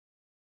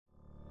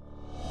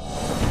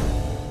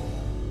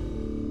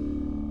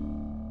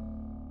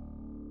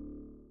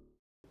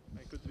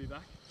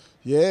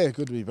Yeah,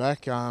 good to be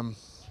back. Got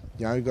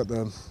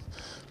the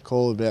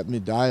call about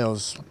midday. I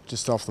was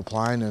just off the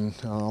plane and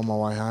on my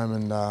way home,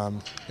 and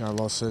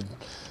Loz said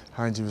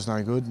Hainsey was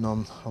no good,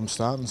 and I'm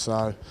starting.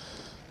 So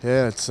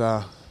yeah, it's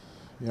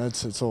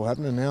all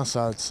happening now.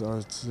 So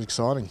it's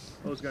exciting.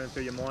 What was going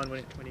through your mind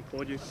when he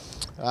called you?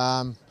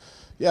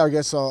 I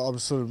guess I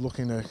was sort of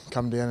looking to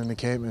come down in the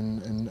camp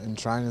and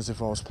train as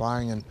if I was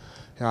playing, and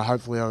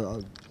hopefully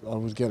I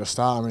would get a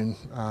start. I mean,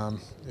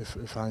 if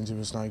Hainsey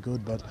was no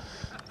good, but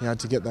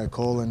to get that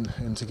call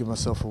and to give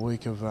myself a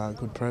week of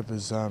good prep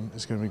is going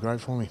to be great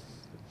for me.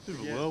 Bit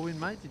of a whirlwind,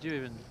 mate. Did you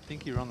even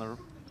think you were on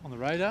the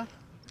radar?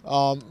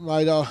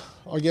 Mate,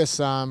 I guess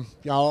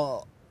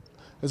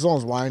as long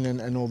as Wayne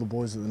and all the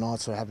boys at the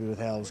Knights were happy with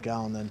how it was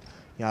going, then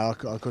I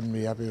couldn't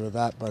be happy with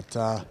that. But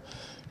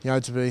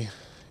to be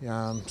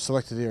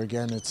selected here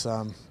again, it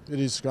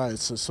is great.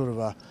 It's a sort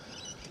of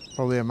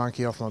probably a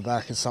monkey off my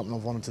back. It's something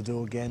I've wanted to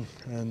do again,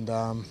 and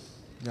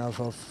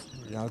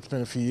it's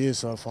been a few years,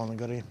 so I finally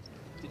got here.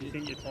 Did you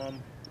think your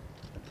time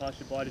had passed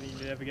you by? Did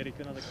you ever get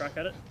another crack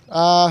at it?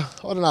 I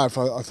don't know if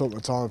I thought my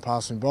time had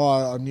passed me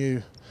by. I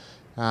knew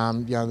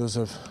there was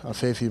a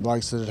fair few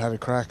blokes that had a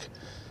crack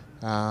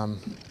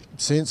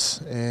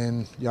since,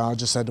 and I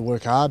just had to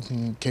work hard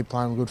and keep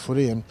playing good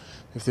footy, and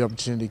if the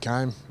opportunity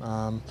came,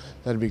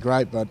 that'd be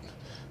great. But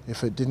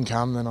if it didn't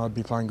come, then I'd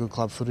be playing good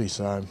club footy,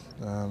 so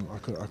I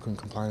couldn't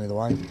complain either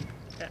way.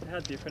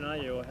 How different are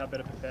you, or how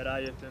better prepared are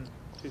you than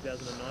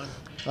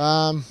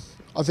 2009?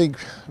 I think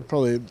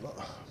probably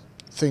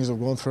things I've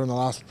gone through in the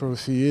last probably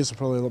few years are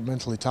probably a lot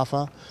mentally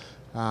tougher.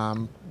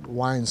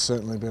 Wayne's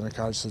certainly been a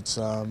coach that's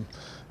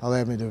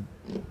allowed me to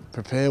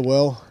prepare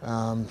well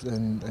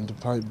and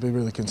to be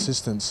really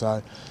consistent.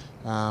 So,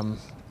 I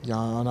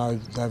know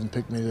they haven't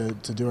picked me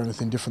to do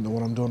anything different than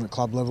what I'm doing at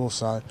club level.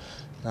 So,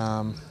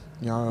 I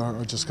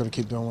just got to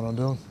keep doing what I'm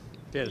doing.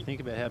 Yeah, to think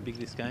about how big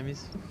this game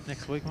is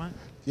next week, mate.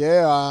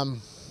 Yeah,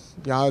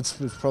 it's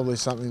probably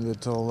something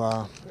that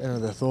will enter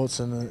their thoughts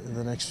in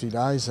the next few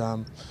days.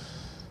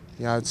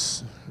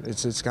 It's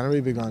going to be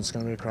a big one. It's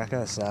going to be a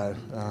cracker. So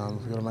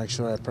we've got to make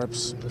sure our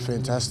preps are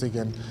fantastic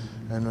and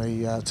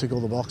we tick all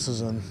the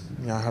boxes, and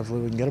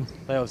hopefully we can get them.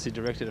 They obviously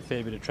directed a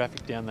fair bit of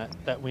traffic down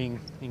that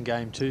wing in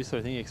game 2, so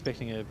I think you're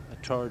expecting a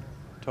torrid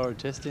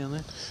test down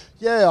there.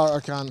 Yeah, I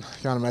can't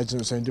imagine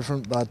it's any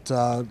different. But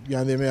the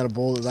amount of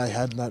ball that they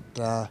had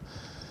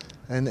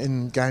and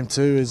in game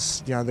 2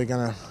 is they're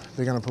going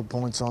to put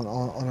points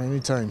on any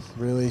team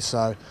really.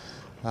 So.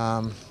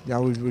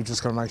 We've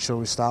just got to make sure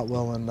we start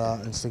well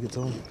and stick it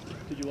to them.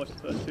 Did you watch the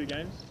first 2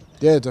 games?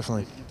 Yeah,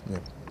 definitely. Yeah.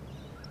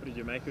 What did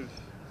you make of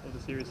the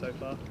series so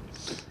far?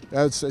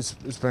 Yeah, it's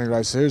been a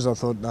great series. I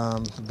thought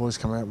the boys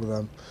come out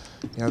with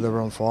they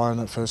were on fire in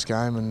that first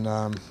game, and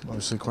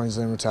obviously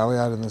Queensland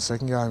retaliated in the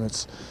second game.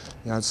 It's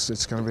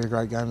going to be a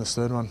great game, this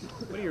third one.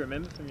 What do you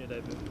remember from your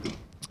debut?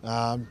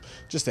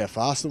 Just how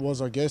fast it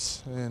was, I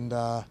guess, and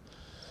how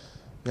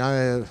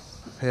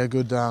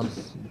good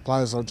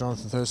players like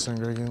Jonathan Thurston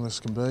and Greg Inglis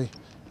can be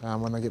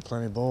when they get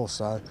plenty of ball.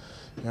 So,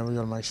 we've got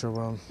to make sure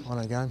we're on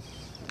our game.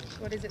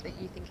 What is it that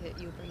you think that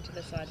you'll bring to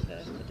the side for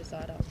the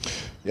decider?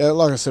 Yeah,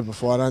 like I said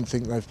before, I don't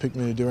think they've picked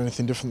me to do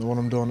anything different than what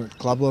I'm doing at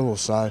club level.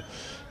 So,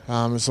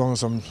 as long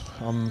as I'm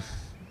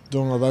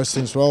doing all those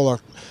things well,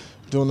 like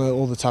doing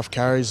all the tough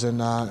carries and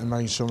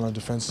making sure my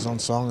defence is on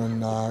song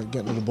and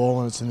getting to the ball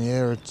when it's in the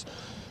air,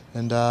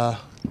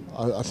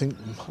 I think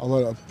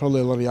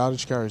probably a lot of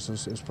yardage carries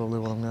is probably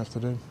what I'm going to have to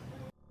do.